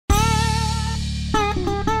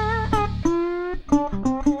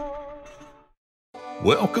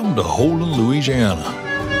Welcome to Holden, Louisiana.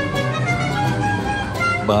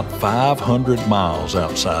 About 500 miles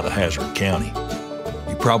outside of Hazard County.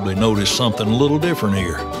 You probably noticed something a little different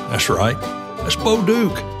here. That's right, that's Bo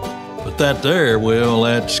Duke. But that there, well,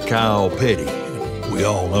 that's Kyle Petty. We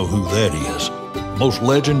all know who that is. Most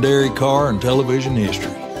legendary car in television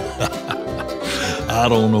history. I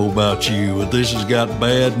don't know about you, but this has got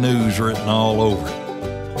bad news written all over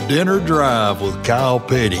it. Dinner Drive with Kyle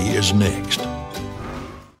Petty is next.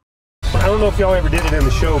 I don't know if y'all ever did it in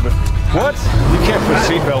the show, but... What? You can't put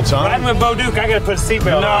seatbelts on. Riding with Bo Duke, I gotta put a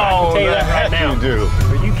seatbelt on. I can tell you that right now. You do.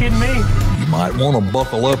 Are you kidding me? You might want to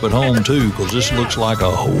buckle up at home too, because this looks like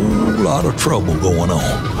a whole lot of trouble going on.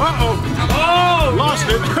 Uh-oh. Oh! Lost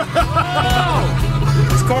it. Oh!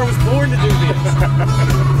 This car was born to do this.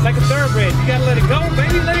 It's like a thoroughbred. You gotta let it go,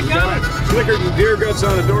 baby. Let it go. Slicker than deer guts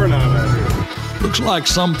on a doorknob out here. Looks like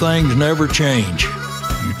some things never change.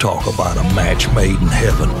 You talk about a match made in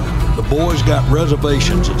heaven. The boys got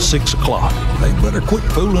reservations at 6 o'clock. They better quit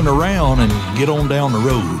fooling around and get on down the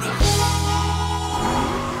road.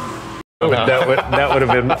 That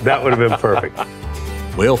would have been perfect.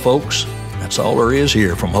 Well, folks, that's all there is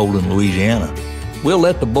here from Holden, Louisiana. We'll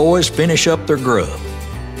let the boys finish up their grub.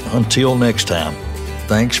 Until next time,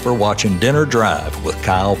 thanks for watching Dinner Drive with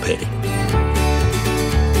Kyle Petty.